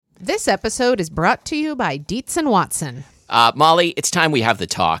This episode is brought to you by Dietz and Watson. Molly, it's time we have the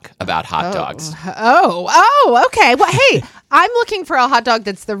talk about hot dogs. Oh, okay. Well, hey, I'm looking for a hot dog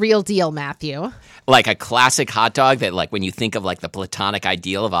that's the real deal, Matthew. Like a classic hot dog that, like, when you think of, like, the platonic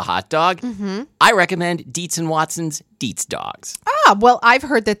ideal of a hot dog, I recommend Dietz and Watson's Dietz Dogs. Well, I've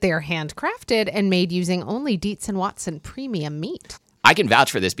heard that they're handcrafted and made using only Dietz and Watson premium meat. I can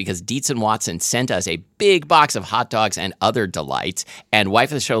vouch for this because Dietz and Watson sent us a big box of hot dogs and other delights. And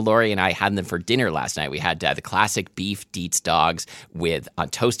wife of the show, Lori, and I had them for dinner last night. We had the classic beef Dietz dogs with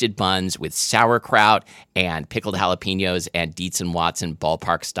toasted buns with sauerkraut and pickled jalapenos and Dietz and Watson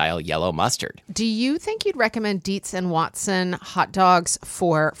ballpark-style yellow mustard. Do you think you'd recommend Dietz and Watson hot dogs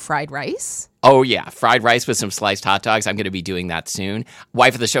for fried rice? Oh, yeah. Fried rice with some sliced hot dogs. I'm going to be doing that soon.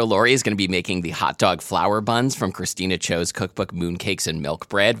 Wife of the show, Lori, is going to be making the hot dog flour buns from Christina Cho's cookbook, Mooncakes and Milk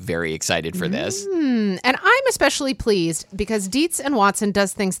Bread. Very excited for this. And I'm especially pleased because Dietz and Watson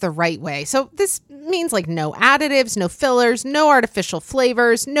does things the right way. So this means like no additives, no fillers, no artificial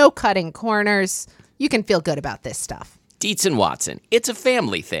flavors, no cutting corners. You can feel good about this stuff. Dietz and Watson. It's a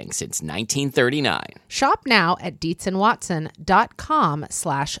family thing since 1939. Shop now at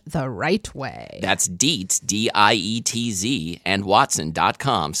dietzandwatson.com/the right way. That's Dietz, D-I-E-T-Z, and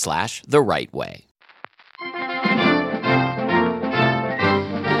Watson.com/the right way.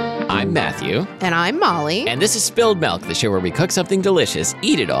 I'm Matthew. And I'm Molly. And this is Spilled Milk, the show where we cook something delicious,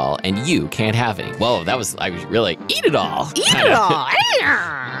 eat it all, and you can't have any. Whoa, I was really, eat it all. Eat it all.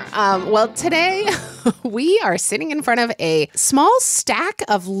 Well, today we are sitting in front of a small stack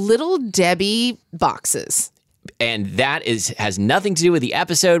of Little Debbie boxes. And that has nothing to do with the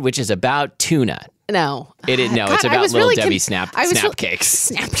episode, which is about tuna. No. It's about Little Debbie snap cakes.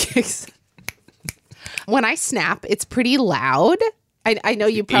 Snap cakes. When I snap, it's pretty loud. I know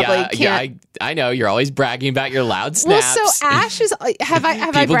you probably can't. Yeah, I know. You're always bragging about your loud snaps. Well, so Ash is. Have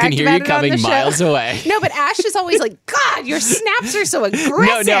I bragged People can hear about you coming miles away. No, but Ash is always like, God, your snaps are so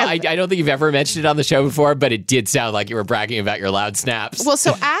aggressive. No, I don't think you've ever mentioned it on the show before, but it did sound like you were bragging about your loud snaps. Well,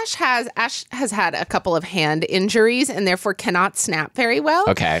 so Ash has had a couple of hand injuries and therefore cannot snap very well.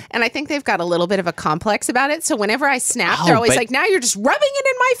 Okay. And I think they've got a little bit of a complex about it. So whenever I snap, they're always like, now you're just rubbing it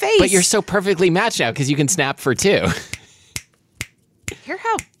in my face. But you're so perfectly matched now because you can snap for two. Hear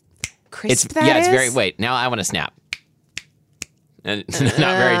how crisp that is? Yeah, it's very. Wait, now I want to snap. Not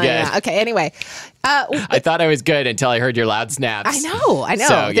very good. Yeah. Okay, anyway. I thought I was good until I heard your loud snaps. I know.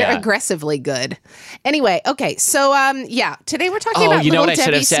 So, They're aggressively good. Anyway, okay. So, today we're talking about Little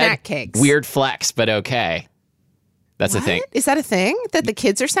Debbie snack cakes. Weird flex, but okay. That's a thing. Is that a thing that the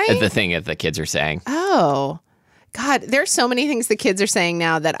kids are saying? The thing that the kids are saying. Oh. God, there's so many things the kids are saying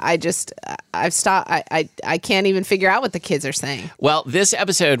now that I've stopped. I can't even figure out what the kids are saying. Well, this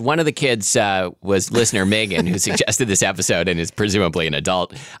episode, one of the kids was listener Megan, who suggested this episode and is presumably an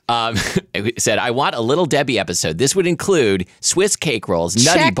adult, said, I want a Little Debbie episode. This would include Swiss cake rolls,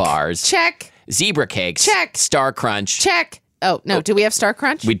 Nutty Bars. Check. Zebra cakes. Check. Star Crunch. Check. Oh, no. Do we have Star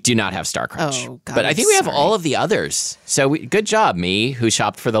Crunch? We do not have Star Crunch. Oh, God. But I think we have all of the others. So good job, me, who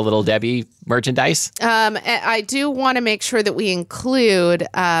shopped for the Little Debbie merchandise. I do want to make sure that we include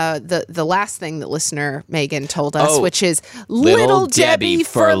the last thing that listener Megan told us, which is Little Debbie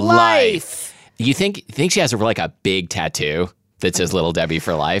for life. You think she has like a big tattoo that says Little Debbie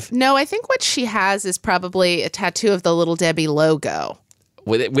for life? No, I think what she has is probably a tattoo of the Little Debbie logo.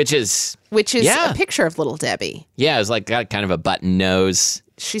 Which is a picture of Little Debbie. Yeah, it's like got kind of a button nose.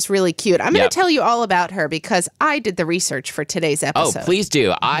 She's really cute. I'm going to tell you all about her because I did the research for today's episode. Oh, please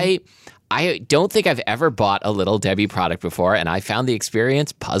do. I don't think I've ever bought a Little Debbie product before, and I found the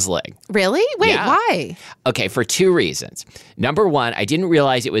experience puzzling. Really? Wait, why? Okay, for two reasons. Number one, I didn't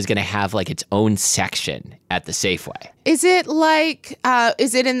realize it was going to have like its own section at the Safeway. Is it like,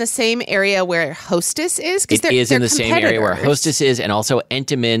 is it in the same area where Hostess is? It is in the same area where Hostess is, and also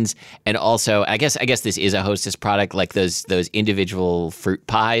Entenmann's, and also, I guess this is a Hostess product, like those individual fruit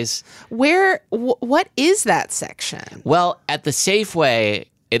pies. What is that section? Well, at the Safeway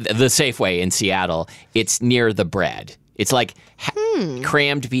in Seattle, it's near the bread. It's like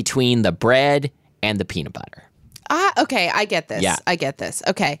crammed between the bread and the peanut butter. Okay, I get this. Yeah. I get this.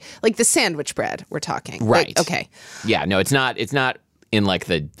 Okay, like the sandwich bread we're talking. Right. Okay. Yeah, no, it's not in like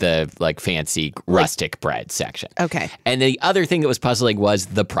the like fancy rustic bread section. Okay. And the other thing that was puzzling was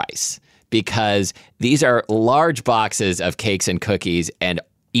the price, because these are large boxes of cakes and cookies, and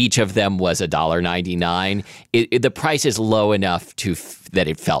each of them was $1.99. The price is low enough that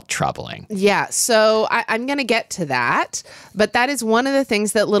it felt troubling. Yeah, so I'm going to get to that, but that is one of the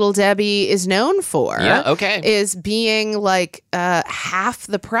things that Little Debbie is known for. Yeah, okay. Is being like half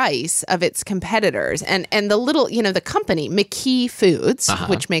the price of its competitors. And the little, the company, McKee Foods,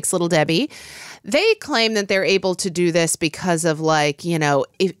 which makes Little Debbie, they claim that they're able to do this because of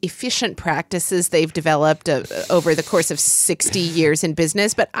efficient practices they've developed over the course of 60 years in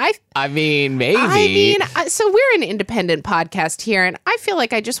business. But maybe. So we're an independent podcast here, and I feel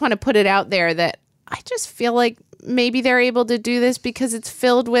like I just want to put it out there that I just feel like maybe they're able to do this because it's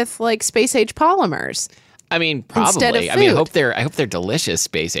filled with like space age polymers. Probably. Instead of food. I hope they're delicious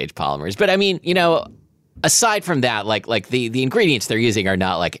space age polymers. But aside from that, like the ingredients they're using are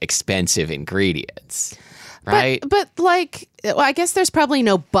not like expensive ingredients, right? But I guess there's probably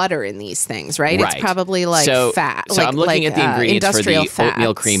no butter in these things, right? It's probably like fat. So I'm looking at the ingredients for the fats.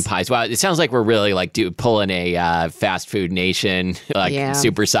 oatmeal cream pies. Wow, it sounds like we're really like pulling a fast food nation,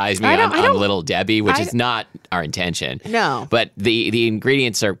 supersize me on Little Debbie, which is not our intention. No. But the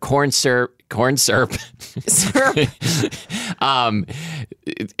ingredients are corn syrup,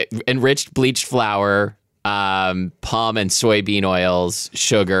 enriched bleached flour, palm and soybean oils,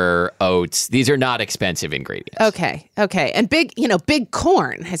 sugar, oats. These are not expensive ingredients. Okay. And big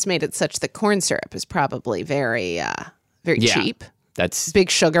corn has made it such that corn syrup is probably very cheap. That's big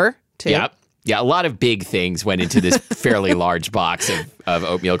sugar too. Yeah, a lot of big things went into this fairly large box of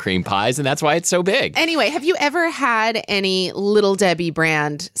oatmeal cream pies, and that's why it's so big. Anyway, have you ever had any Little Debbie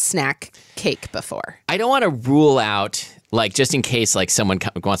brand snack cake before? I don't want to rule out, like, just in case like someone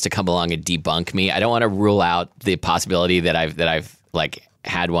wants to come along and debunk me, I don't want to rule out the possibility that I've like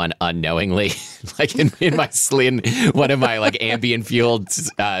had one unknowingly, like in my sleep, one of my like ambient fueled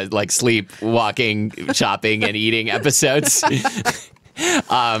like sleep, walking, shopping, and eating episodes.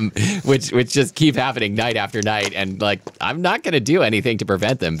 Which just keep happening night after night, and like I'm not going to do anything to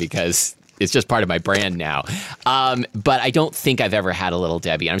prevent them because it's just part of my brand now. But I don't think I've ever had a Little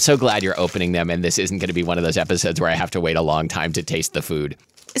Debbie. I'm so glad you're opening them, and this isn't going to be one of those episodes where I have to wait a long time to taste the food.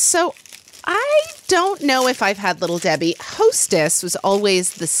 So I don't know if I've had Little Debbie. Hostess was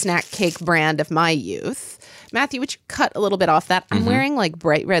always the snack cake brand of my youth. Matthew, would you cut a little bit off that? I'm wearing like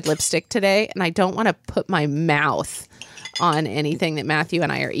bright red lipstick today, and I don't want to put my mouth on anything that Matthew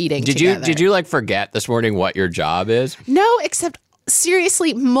and I are eating together. Did you like forget this morning what your job is? No, except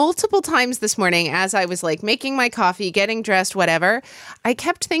seriously, multiple times this morning as I was like making my coffee, getting dressed, whatever, I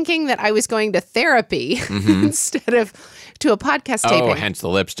kept thinking that I was going to therapy instead of to a podcast taping. Oh, hence the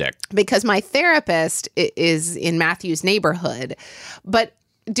lipstick. Because my therapist is in Matthew's neighborhood. But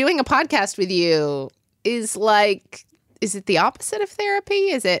doing a podcast with you is like, is it the opposite of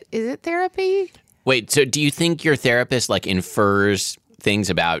therapy? Is it therapy? Wait, so do you think your therapist like infers things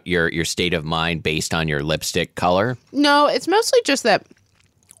about your state of mind based on your lipstick color? No, it's mostly just that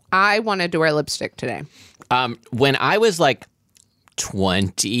I wanted to wear lipstick today. When I was like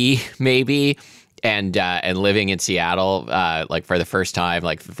 20, maybe, and living in Seattle, like for the first time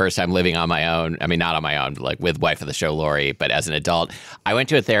living on my own. I mean, not on my own, like with wife of the show, Lori, but as an adult, I went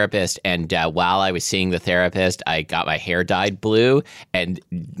to a therapist, and while I was seeing the therapist, I got my hair dyed blue and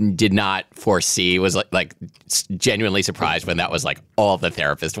did not foresee, was like genuinely surprised when that was like all the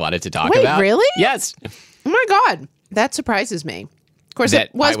therapist wanted to talk about. Wait, really? Yes. Oh my God. That surprises me. Of course, it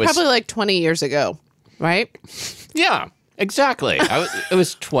was probably like 20 years ago, right? Yeah. Exactly. It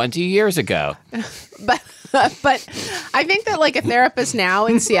was 20 years ago. But I think that like a therapist now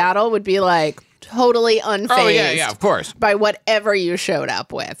in Seattle would be like totally unfazed. Oh, yeah, of course. By whatever you showed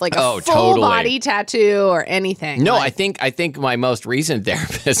up with. Like a full totally. body tattoo or anything. No, I think my most recent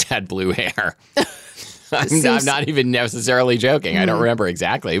therapist had blue hair. I'm not even necessarily joking. I don't remember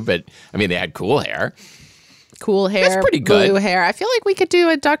exactly, but I mean, they had cool hair. Cool hair, that's pretty good. Blue hair. I feel like we could do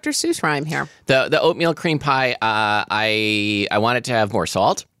a Dr. Seuss rhyme here. The oatmeal cream pie, I want it to have more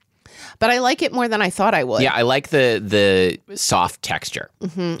salt. But I like it more than I thought I would. Yeah, I like the soft texture.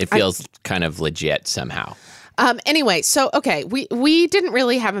 It feels kind of legit somehow. Anyway, so, okay, we didn't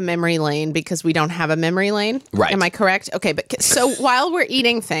really have a memory lane because we don't have a memory lane. Right. Am I correct? Okay, but so while we're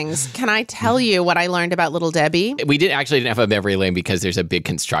eating things, can I tell you what I learned about Little Debbie? We didn't have a memory lane because there's a big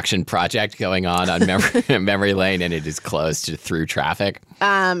construction project going on memory lane, and it is closed through traffic.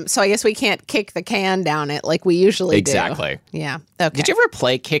 So I guess we can't kick the can down it like we usually do. Exactly. Yeah. Okay. Did you ever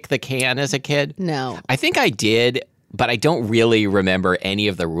play kick the can as a kid? No. I think I did, but I don't really remember any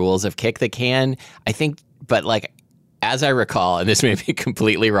of the rules of kick the can. But like, as I recall, and this may be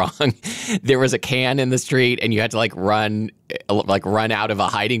completely wrong, there was a can in the street and you had to run out of a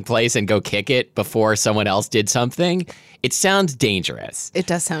hiding place and go kick it before someone else did something. It sounds dangerous. It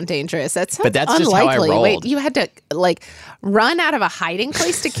does sound dangerous. That sounds But that's unlikely. just how I rolled. Wait, you had to run out of a hiding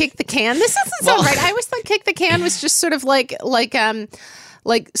place to kick the can? This doesn't sound right. I always thought kick the can was just sort of like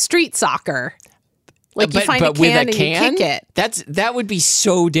street soccer. Like you find a can and you kick it. That would be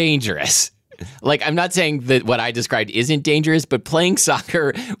so dangerous. I'm not saying that what I described isn't dangerous, but playing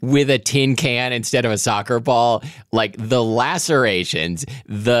soccer with a tin can instead of a soccer ball, the lacerations,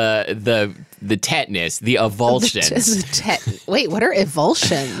 the tetanus, the avulsions. Wait, what are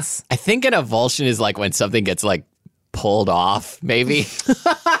avulsions? I think an avulsion is when something gets pulled off, maybe.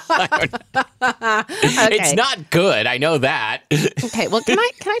 Okay. It's not good. I know that. Okay, well, can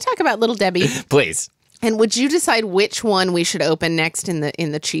I talk about Little Debbie? Please. And would you decide which one we should open next in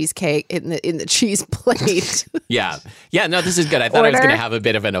the cheesecake in the cheese plate? Yeah. No, this is good. I thought I was going to have a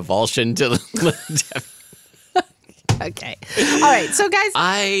bit of an avulsion to Okay. All right. So, guys,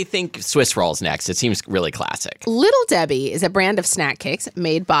 I think Swiss rolls next. It seems really classic. Little Debbie is a brand of snack cakes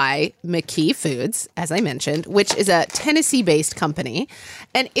made by McKee Foods, as I mentioned, which is a Tennessee-based company.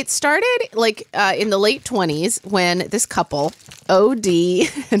 And it started in the late 20s when this couple, O.D.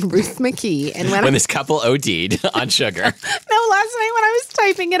 and Ruth McKee, and when this couple OD'd on sugar. No, last night when I was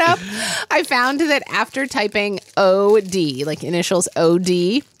typing it up, I found that after typing O.D., initials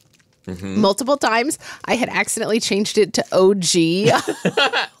O.D., multiple times, I had accidentally changed it to OG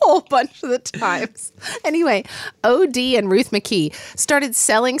a whole bunch of the times. Anyway, OD and Ruth McKee started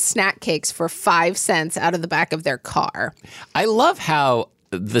selling snack cakes for 5 cents out of the back of their car. I love how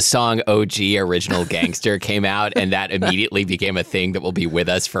the song OG Original Gangster came out, and that immediately became a thing that will be with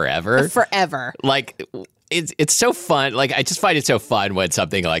us forever. Forever. It's so fun. I just find it so fun when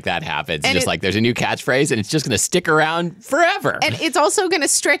something like that happens. And there's a new catchphrase and it's just going to stick around forever. And it's also going to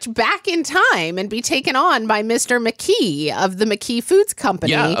stretch back in time and be taken on by Mr. McKee of the McKee Foods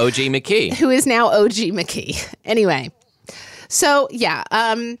Company. Yeah, OG McKee. Who is now OG McKee. Anyway. So, yeah.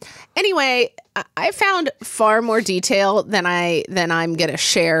 Anyway, I found far more detail than I'm going to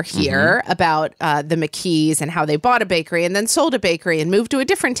share here about the McKees and how they bought a bakery and then sold a bakery and moved to a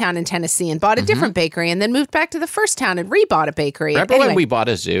different town in Tennessee and bought a different bakery and then moved back to the first town and rebought a bakery. Remember when we bought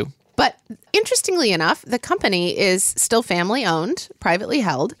a zoo? But interestingly enough, the company is still family owned, privately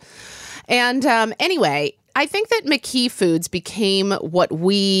held. And anyway, I think that McKee Foods became what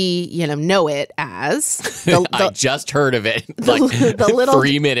we, know it as. I just heard of it the little,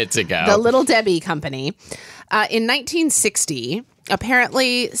 3 minutes ago. The Little Debbie Company. In 1960,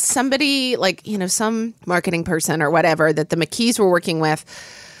 apparently somebody some marketing person or whatever that the McKees were working with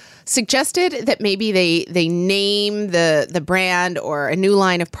suggested that maybe they name the brand or a new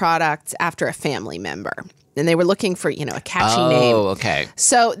line of products after a family member. And they were looking for, a catchy name. Oh, okay.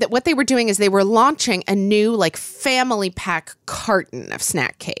 So what they were doing is they were launching a new, family pack carton of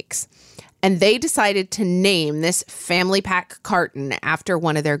snack cakes. And they decided to name this family pack carton after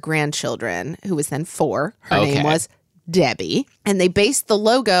one of their grandchildren, who was then 4. Her name was Debbie. And they based the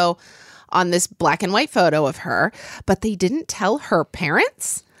logo on this black and white photo of her. But they didn't tell her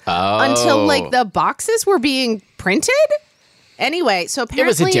parents until, the boxes were being printed. Anyway, so apparently... It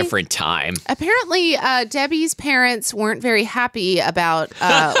was a different time. Apparently, Debbie's parents weren't very happy about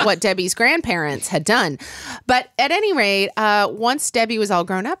what Debbie's grandparents had done. But at any rate, once Debbie was all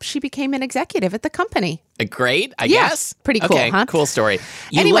grown up, she became an executive at the company. Great, I guess. Pretty cool, huh? Cool story.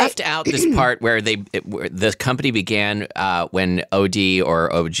 You left out this part where the company began when OD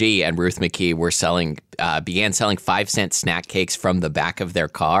or OG and Ruth McKee began selling 5-cent snack cakes from the back of their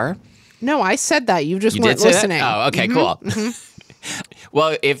car. No, I said that. You just weren't listening. Oh, okay, cool.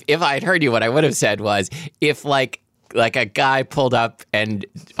 Well, if I had heard you, what I would have said was, if like a guy pulled up and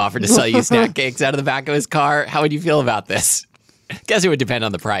offered to sell you snack cakes out of the back of his car, how would you feel about this? Guess it would depend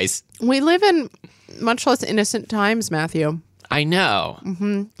on the price. We live in much less innocent times, Matthew. I know.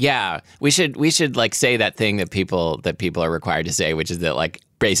 Mm-hmm. Yeah, we should say that thing that people are required to say, which is that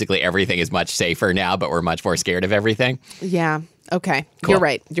basically everything is much safer now, but we're much more scared of everything. Yeah. Okay. Cool.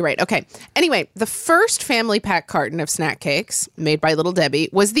 You're right. Okay. Anyway, the first family pack carton of snack cakes made by Little Debbie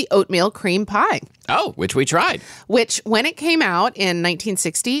was the oatmeal cream pie. Oh, which we tried. Which, when it came out in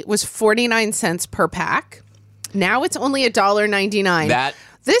 1960, was 49 cents per pack. Now it's only $1.99.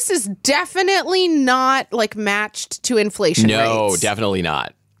 This is definitely not matched to inflation rates. No, definitely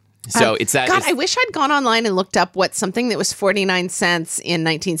not. So it's that. God, I wish I'd gone online and looked up what something that was 49 cents in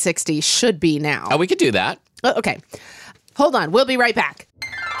 1960 should be now. Oh, we could do that. Okay. Hold on. We'll be right back.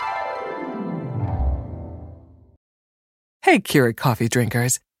 Hey, Keurig coffee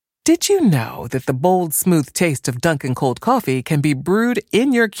drinkers. Did you know that the bold, smooth taste of Dunkin' cold coffee can be brewed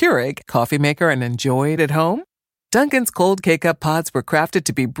in your Keurig coffee maker and enjoyed at home? Dunkin's cold K-Cup pods were crafted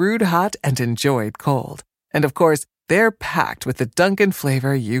to be brewed hot and enjoyed cold. And of course, they're packed with the Dunkin'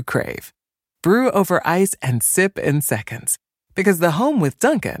 flavor you crave. Brew over ice and sip in seconds. Because the home with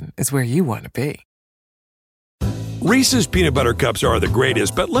Dunkin' is where you want to be. Reese's peanut butter cups are the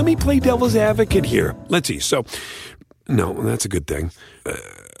greatest, but let me play devil's advocate here. Let's see. So, no, that's a good thing.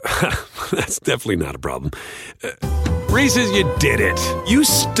 That's definitely not a problem. Reese's, you did it. You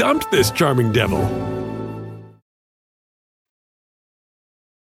stumped this charming devil.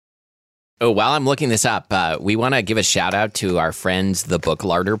 Oh, while I'm looking this up, we want to give a shout out to our friends, the Book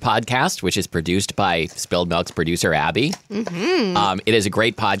Larder podcast, which is produced by Spilled Milk's producer, Abby. It is a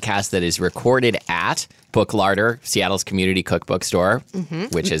great podcast that is recorded at Book Larder, Seattle's community cookbook store,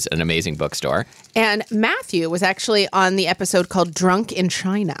 which is an amazing bookstore. And Matthew was actually on the episode called Drunk in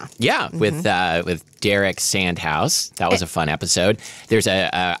China. Yeah, with Derek Sandhouse. That was a fun episode. There's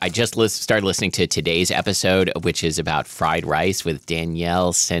I just started listening to today's episode, which is about fried rice with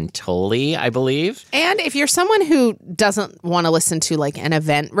Danielle Santoli, I believe. And if you're someone who doesn't want to listen to like an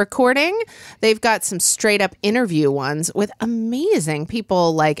event recording, they've got some straight up interview ones with amazing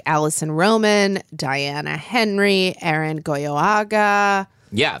people like Allison Roman, Diana Henry, Aaron Goyoaga.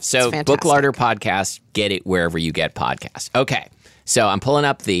 Yeah, so Book Larder podcast, get it wherever you get podcasts. Okay, so I'm pulling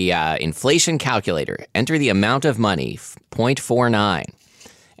up the inflation calculator. Enter the amount of money, 0.49.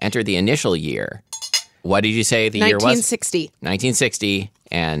 Enter the initial year. What did you say the year was? 1960. 1960,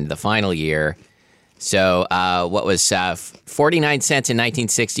 and the final year. So what was 49 cents in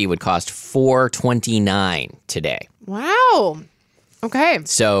 1960 would cost $4.29 today. Wow. Okay.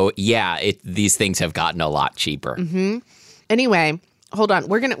 So yeah, these things have gotten a lot cheaper. Anyway, hold on.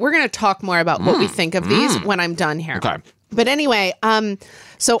 We're gonna talk more about what we think of these when I'm done here. Okay. But anyway,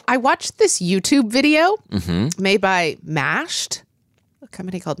 so I watched this YouTube video made by Mashed, a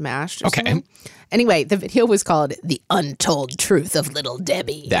company called Mashed. Something. Anyway, the video was called "The Untold Truth of Little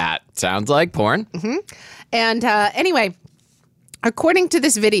Debbie." That sounds like porn. And anyway, according to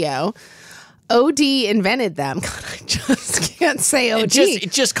this video, OD invented them. God, I just can't say OG.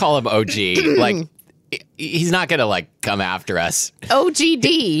 Just call him OG. Like, he's not going to, like, come after us.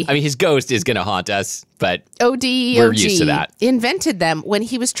 OGD. I mean, his ghost is going to haunt us, but we're used to that. Invented them when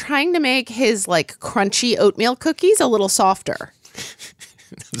he was trying to make his, like, crunchy oatmeal cookies a little softer.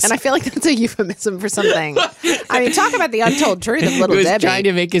 And I feel like that's a euphemism for something. I mean, talk about the untold truth of Little Debbie. He was trying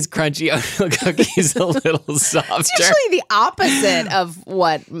to make his crunchy oatmeal cookies a little softer. It's usually the opposite of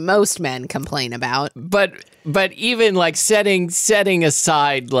what most men complain about. But even like setting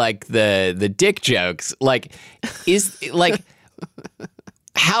aside like the dick jokes, like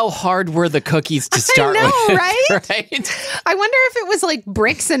how hard were the cookies to start with? I know, right? Right? I wonder if it was like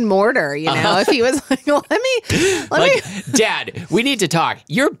bricks and mortar, you know, if he was like, let me. Dad, we need to talk.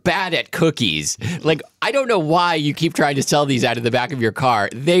 You're bad at cookies. Like, I don't know why you keep trying to sell these out of the back of your car.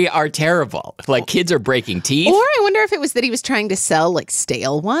 They are terrible. Like, kids are breaking teeth. Or I wonder if it was that he was trying to sell like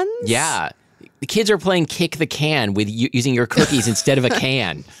stale ones. Yeah. The kids are playing kick the can with using your cookies instead of a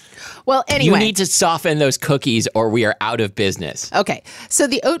can. Well, anyway. You need to soften those cookies or we are out of business. Okay. So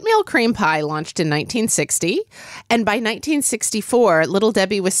the oatmeal cream pie launched in 1960. And by 1964, Little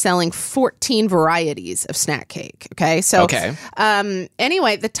Debbie was selling 14 varieties of snack cake. Okay. So,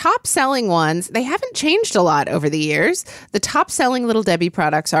 anyway, the top selling ones, they haven't changed a lot over the years. The top selling Little Debbie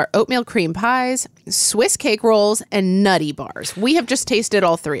products are oatmeal cream pies, Swiss cake rolls, and Nutty bars. We have just tasted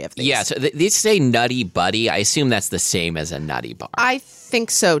all three of these. Yeah. So these say Nutty Buddy. I assume that's the same as a Nutty bar. I think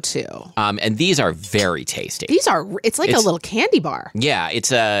so too. And these are very tasty. It's like a little candy bar. Yeah,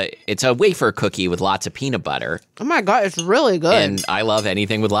 it's a wafer cookie with lots of peanut butter. Oh my God, it's really good. And I love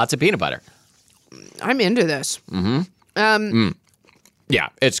anything with lots of peanut butter. I'm into this. Yeah,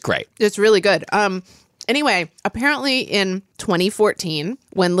 it's great. It's really good. Anyway, apparently in 2014,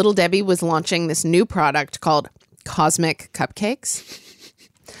 when Little Debbie was launching this new product called Cosmic Cupcakes,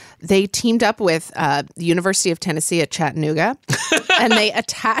 they teamed up with the University of Tennessee at Chattanooga, and they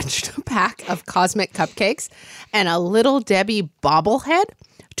attached a pack of Cosmic Cupcakes and a Little Debbie bobblehead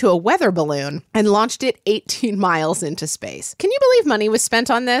to a weather balloon and launched it 18 miles into space. Can you believe money was spent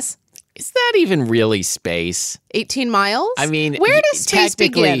on this? Is that even really space? 18 miles? I mean, where does space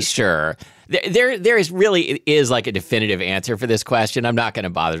technically, begin? Sure. There is like a definitive answer for this question. I'm not going to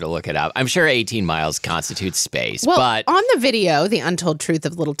bother to look it up. I'm sure 18 miles constitutes space. Well, but on the video, The Untold Truth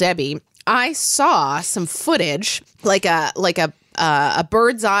of Little Debbie, I saw some footage, like a a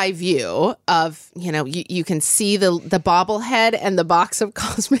bird's eye view of, you can see the bobblehead and the box of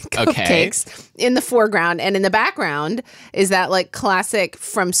cosmic cupcakes in the foreground. And in the background is that like classic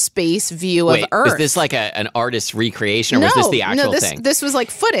from space view of Earth. Was this like an artist's recreation, or was this the actual thing? This was like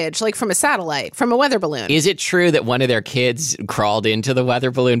footage, like from a satellite, from a weather balloon. Is it true that one of their kids crawled into the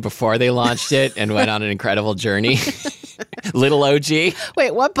weather balloon before they launched it and went on an incredible journey? Little OG?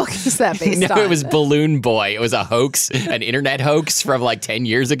 Wait, what book is that based on? No, it was Balloon Boy. It was a hoax, an internet hoax from like 10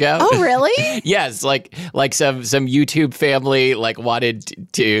 years ago. Oh, really? Yes, like some YouTube family like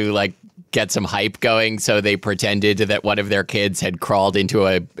wanted to like get some hype going, so they pretended that one of their kids had crawled into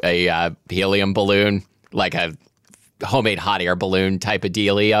a helium balloon, like a homemade hot air balloon type of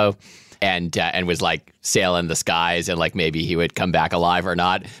dealio. And was like sailing the skies, and like maybe he would come back alive or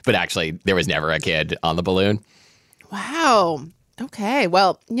not. But actually, there was never a kid on the balloon. Wow. Okay.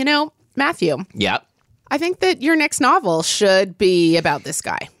 Well, Matthew. Yep. I think that your next novel should be about this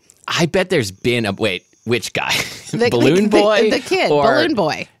guy. I bet there's been which guy? Balloon Boy? The kid, Balloon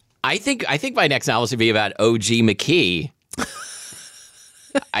Boy. I think my next novel should be about O.G. McKee.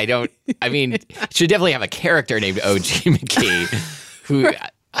 Should definitely have a character named O.G. McKee, who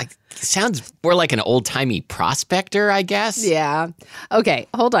sounds more like an old-timey prospector, I guess. Yeah. Okay,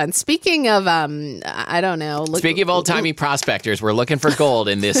 hold on. Speaking of, I don't know. Speaking of old-timey prospectors, we're looking for gold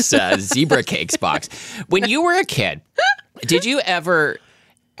in this zebra cakes box. When you were a kid, did you ever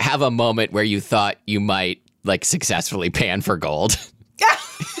have a moment where you thought you might, like, successfully pan for gold?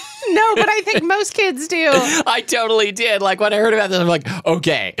 No, but I think most kids do. I totally did. Like, when I heard about this, I'm like,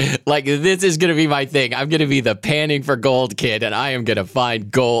 okay, like, this is going to be my thing. I'm going to be the panning for gold kid, and I am going to find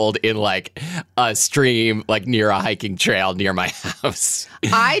gold in, like, a stream, like, near a hiking trail near my house.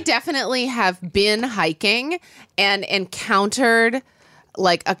 I definitely have been hiking and encountered,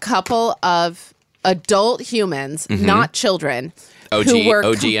 like, a couple of adult humans, not children, OG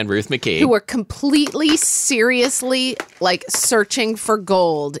and Ruth McKee. Who were completely seriously like searching for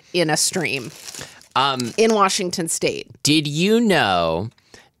gold in a stream in Washington State. Did you know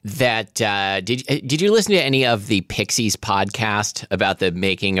that did you listen to any of the Pixies podcast about the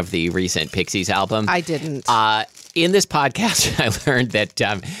making of the recent Pixies album? I didn't. In this podcast, I learned that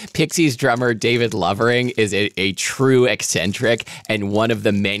Pixies drummer David Lovering is a true eccentric, and one of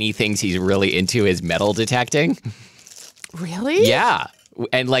the many things he's really into is metal detecting. Really? Yeah.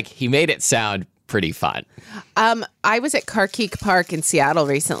 And like he made it sound pretty fun. I was at Carkeek Park in Seattle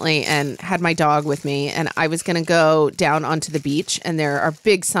recently and had my dog with me, and I was going to go down onto the beach, and there are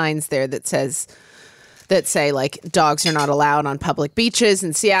big signs there that say like dogs are not allowed on public beaches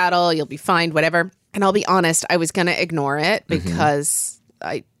in Seattle. You'll be fined, whatever. And I'll be honest, I was going to ignore it because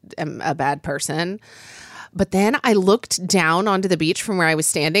I am a bad person. But then I looked down onto the beach from where I was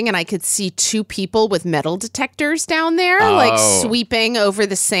standing, and I could see two people with metal detectors down there, like sweeping over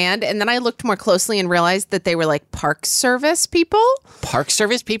the sand. And then I looked more closely and realized that they were like Park Service people. Park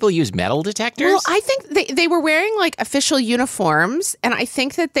Service people use metal detectors? Well, I think they were wearing like official uniforms, and I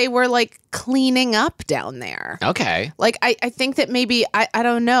think that they were like cleaning up down there. Okay. Like, I think that maybe, I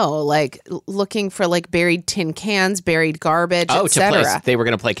don't know, like looking for like buried tin cans, buried garbage, etc. They were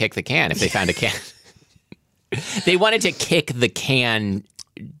going to play kick the can if they found a can. They wanted to kick the can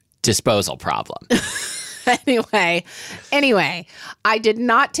disposal problem. Anyway, I did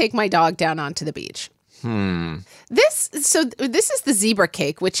not take my dog down onto the beach. This is the zebra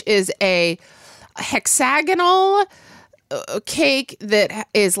cake, which is a hexagonal cake that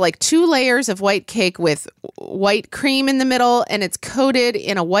is like 2 layers of white cake with white cream in the middle, and it's coated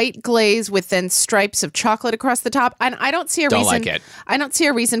in a white glaze with then stripes of chocolate across the top. And I don't see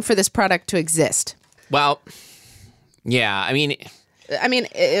a reason for this product to exist. Well, yeah, I mean,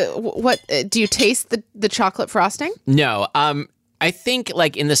 what do you taste the chocolate frosting? No, I think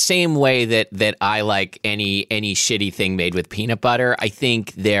like in the same way that I like any shitty thing made with peanut butter, I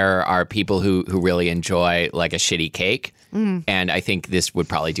think there are people who really enjoy like a shitty cake, and I think this would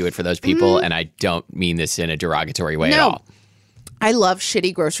probably do it for those people. And I don't mean this in a derogatory way at all. I love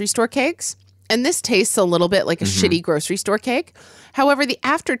shitty grocery store cakes, and this tastes a little bit like a shitty grocery store cake. However, the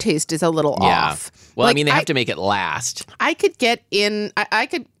aftertaste is a little off. Well, like, I mean, they have to make it last. I could get in.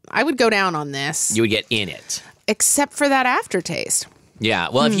 I would go down on this. You would get in it. Except for that aftertaste. Yeah.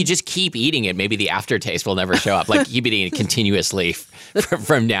 Well, if you just keep eating it, maybe the aftertaste will never show up. Like, keep eating it continuously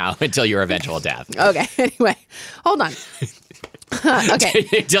from now until your eventual death. Okay. Anyway, hold on. Okay.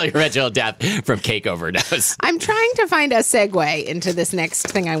 Until your eventual death from cake overdose. I'm trying to find a segue into this next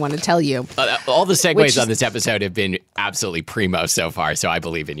thing I want to tell you. All the segues on this episode have been absolutely primo so far, so I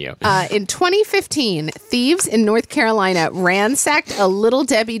believe in you. In 2015, thieves in North Carolina ransacked a Little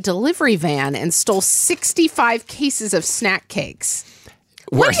Debbie delivery van and stole 65 cases of snack cakes.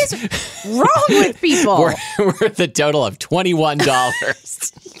 What is wrong with people? Worth a total of $21.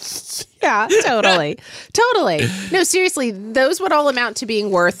 Yeah, totally. Totally. No, seriously, those would all amount to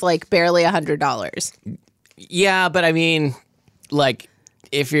being worth like barely $100. Yeah, but I mean, like,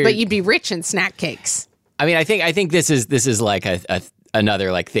 if you're... But you'd be rich in snack cakes. I mean, I think this is like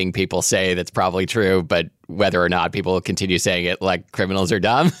another like thing people say that's probably true, but whether or not people continue saying it, like criminals are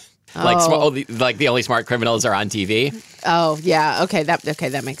dumb. Like the only smart criminals are on TV. Oh, yeah. Okay,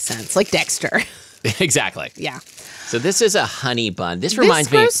 that makes sense. Like Dexter. Exactly. Yeah. So this is a honey bun. This reminds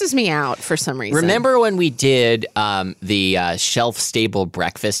me. This grosses me out for some reason. Remember when we did the shelf-stable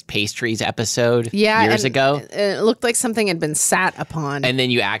breakfast pastries episode years ago? It looked like something had been sat upon. And then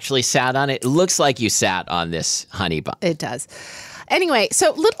you actually sat on it? It looks like you sat on this honey bun. It does. Anyway,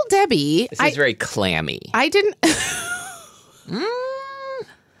 so Little Debbie... This is very clammy. I didn't...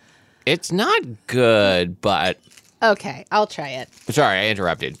 It's not good, but... Okay, I'll try it. Sorry, I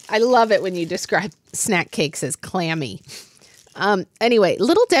interrupted. I love it when you describe snack cakes as clammy. Anyway,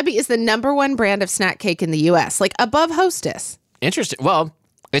 Little Debbie is the #1 brand of snack cake in the U.S., like above Hostess. Interesting. Well,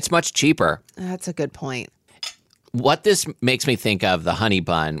 it's much cheaper. That's a good point. What this makes me think of, the honey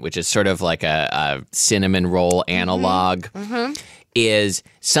bun, which is sort of like a cinnamon roll analog, is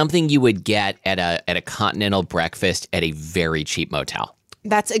something you would get at a continental breakfast at a very cheap motel.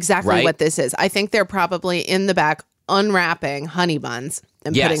 That's exactly what this is. I think they're probably in the back unwrapping honey buns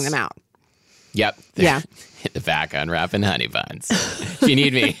and putting them out. Yep. Yeah. In the back unwrapping honey buns. If you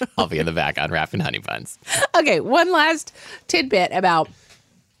need me, I'll be in the back unwrapping honey buns. Okay, one last tidbit about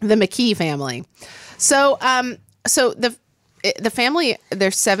the McKee family. So the family, they're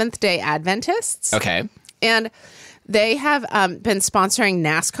Seventh-day Adventists. Okay. And they have been sponsoring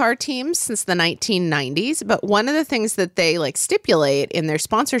NASCAR teams since the 1990s. But one of the things that they like stipulate in their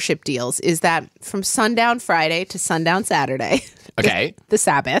sponsorship deals is that from sundown Friday to sundown Saturday, the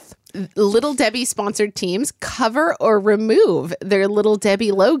Sabbath, Little Debbie sponsored teams cover or remove their Little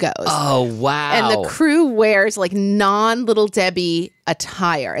Debbie logos. Oh, wow. And the crew wears like non-Little Debbie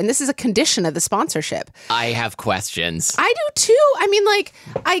attire. And this is a condition of the sponsorship. I have questions. I do too. I mean, like,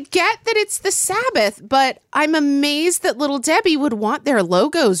 I get that it's the Sabbath, but I'm amazed that Little Debbie would want their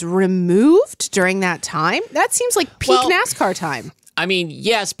logos removed during that time. That seems like peak NASCAR time. I mean,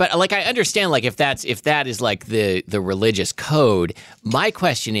 yes, but like I understand, like if that is like the religious code. My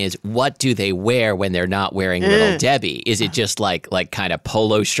question is, what do they wear when they're not wearing Little Debbie? Is it just like kind of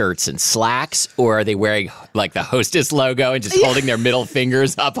polo shirts and slacks, or are they wearing like the Hostess logo and just holding their middle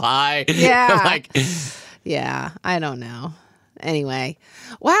fingers up high? Yeah, yeah, I don't know. Anyway,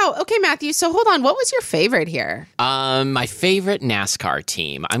 wow. Okay, Matthew. So hold on. What was your favorite here? My favorite NASCAR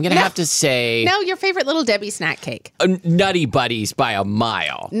team. I'm gonna have to say your favorite Little Debbie snack cake. Nutty Buddies by a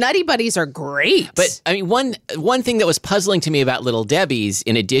mile. Nutty Buddies are great. But I mean, one thing that was puzzling to me about Little Debbie's,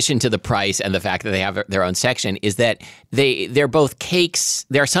 in addition to the price and the fact that they have their own section, is that they're both cakes.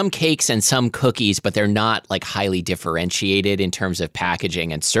 There are some cakes and some cookies, but they're not like highly differentiated in terms of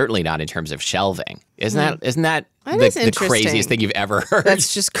packaging, and certainly not in terms of shelving. Isn't that the craziest thing you've ever heard?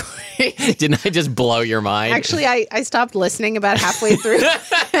 That's just crazy. Didn't I just blow your mind? Actually, I stopped listening about halfway through.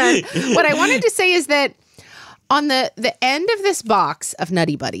 What I wanted to say is that on the end of this box of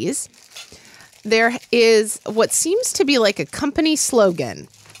Nutty Buddies, there is what seems to be like a company slogan,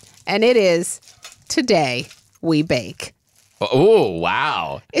 and it is, "Today we bake." Oh,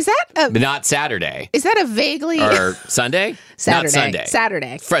 wow. Is that not Saturday? Is that a vaguely... Or Sunday? Saturday. Not Sunday.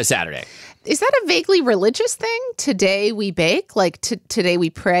 Saturday. Saturday. Is that a vaguely religious thing? Today we bake? Like today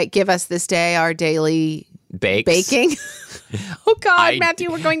we pray, give us this day our daily baking? Oh, God, Matthew,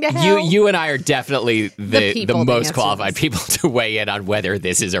 we're going to hell. You and I are definitely the most qualified this. people to weigh in on whether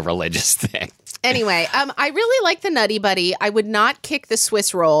this is a religious thing. Anyway, I really like the Nutty Buddy. I would not kick the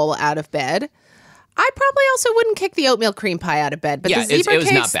Swiss roll out of bed. I probably also wouldn't kick the oatmeal cream pie out of bed. But the zebra it was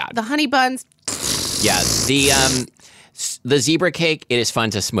cakes, not bad. The honey buns. Yeah, the zebra cake, it is fun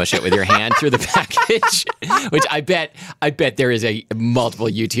to smush it with your hand through the package, which I bet there is multiple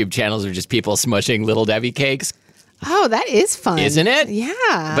YouTube channels of just people smushing Little Debbie cakes. Oh, that is fun. Isn't it?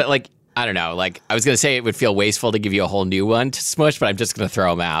 Yeah. But like, I don't know. Like, I was going to say it would feel wasteful to give you a whole new one to smush, but I'm just going to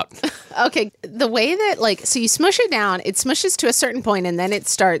throw them out. Okay, the way that so you smush it down, it smushes to a certain point, and then it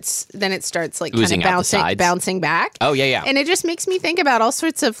starts like Oozing kind out of the sides. bouncing back. Oh, yeah. And it just makes me think about all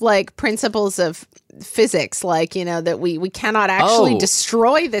sorts of like principles of physics, like, that we cannot actually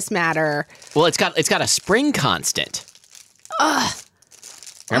destroy this matter. Well, it's got a spring constant.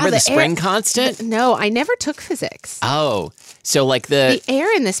 Remember Wow, the spring constant? No, I never took physics. Oh, so like The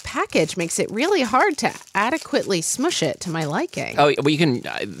air in this package makes it really hard to adequately smush it to my liking. Oh, well, you can.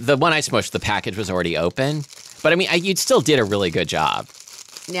 The one I smushed, the package was already open. But I mean, you still did a really good job.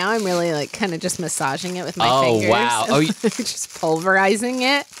 Now I'm really like kind of just massaging it with my fingers. Oh, wow. Oh, just pulverizing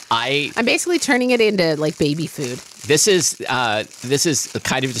it. I'm basically turning it into like baby food. This is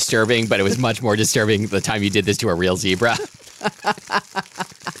kind of disturbing, but it was much more disturbing the time you did this to a real zebra.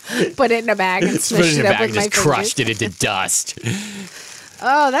 Put it in a bag and Put smushed it in it a up bag with and my just crushed it into dust.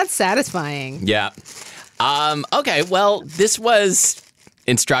 Oh, that's satisfying. Yeah. Okay. Well, this was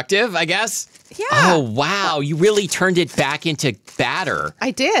instructive, I guess. Yeah. Oh, wow. You really turned it back into batter.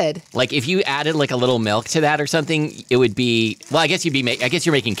 I did. Like if you added like a little milk to that or something, it would be. Well, I guess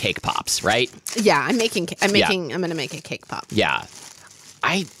you're making cake pops, right? Yeah, I'm going to make a cake pop. Yeah.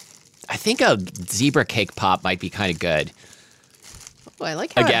 I think a zebra cake pop might be kind of good. Oh, I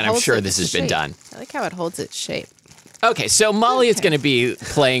like how Again, it I'm holds sure its this has been shape. done. I like how it holds its shape. Okay, so Molly is going to be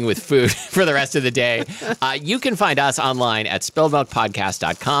playing with food for the rest of the day. You can find us online at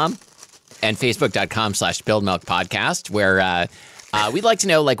spilledmilkpodcast.com and facebook.com/spilledmilkpodcast, where we'd like to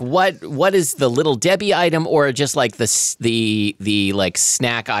know, like, what is the Little Debbie item, or just like the like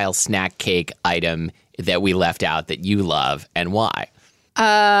snack aisle snack cake item that we left out that you love, and why?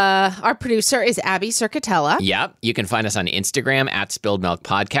 Our producer is Abby Circatella. Yep. You can find us on Instagram at Spilled Milk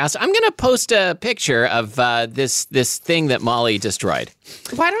Podcast. I'm going to post a picture of this thing that Molly destroyed.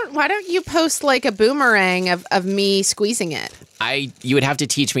 Why don't you post like a boomerang of me squeezing it? You would have to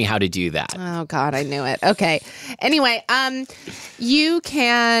teach me how to do that. Oh God, I knew it. Okay. Anyway, did you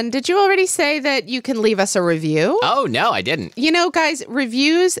already say that you can leave us a review? Oh, no, I didn't. Guys,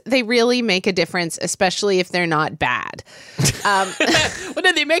 reviews, they really make a difference, especially if they're not bad. Well,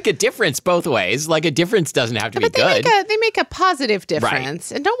 no, they make a difference both ways. Like, a difference doesn't have to be good. They make a positive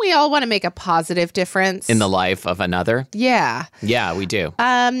difference. Right. And don't we all want to make a positive difference? In the life of another? Yeah. Yeah, we do.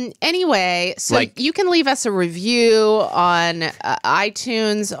 Anyway, so you can leave us a review on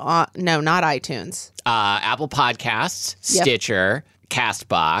iTunes. No, not iTunes. Apple Podcasts, Yep. Stitcher,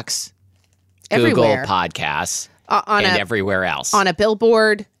 Castbox, Everywhere. Google Podcasts, and everywhere else. On a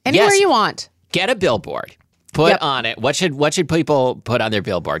billboard. Anywhere you want. Get a billboard. Put on it. What should people put on their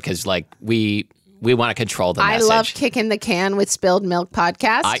billboard? Because we want to control the message. I love Kicking the Can with Spilled Milk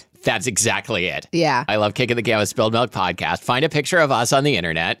Podcast. That's exactly it. Yeah. I love Kicking the Can with Spilled Milk Podcast. Find a picture of us on the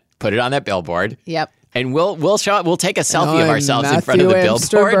internet. Put it on that billboard. Yep. And we'll take a selfie of ourselves in front of the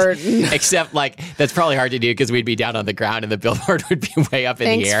billboard. Except, like, that's probably hard to do because we'd be down on the ground and the billboard would be way up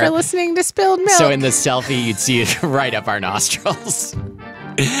in the air. Thanks for listening to Spilled Milk. So in the selfie, you'd see it right up our nostrils.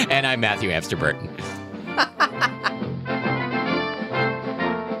 And I'm Matthew Hamster Burton.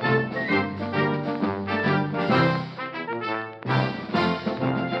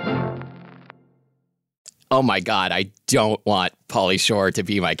 Oh my God, I don't want Pauly Shore to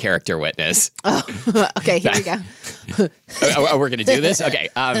be my character witness. Oh, okay, here we go. We're going to do this? Okay.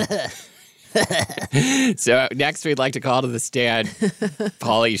 So next we'd like to call to the stand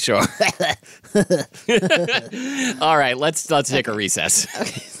Pauly Shore. All right, let's take a recess.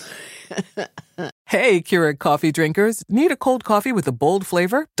 Okay. Hey, Keurig coffee drinkers. Need a cold coffee with a bold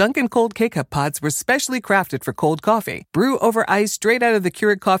flavor? Dunkin' Cold K-Cup pods were specially crafted for cold coffee. Brew over ice straight out of the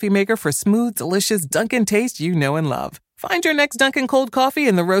Keurig coffee maker for smooth, delicious Dunkin' taste you know and love. Find your next Dunkin' Cold coffee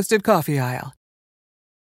in the roasted coffee aisle.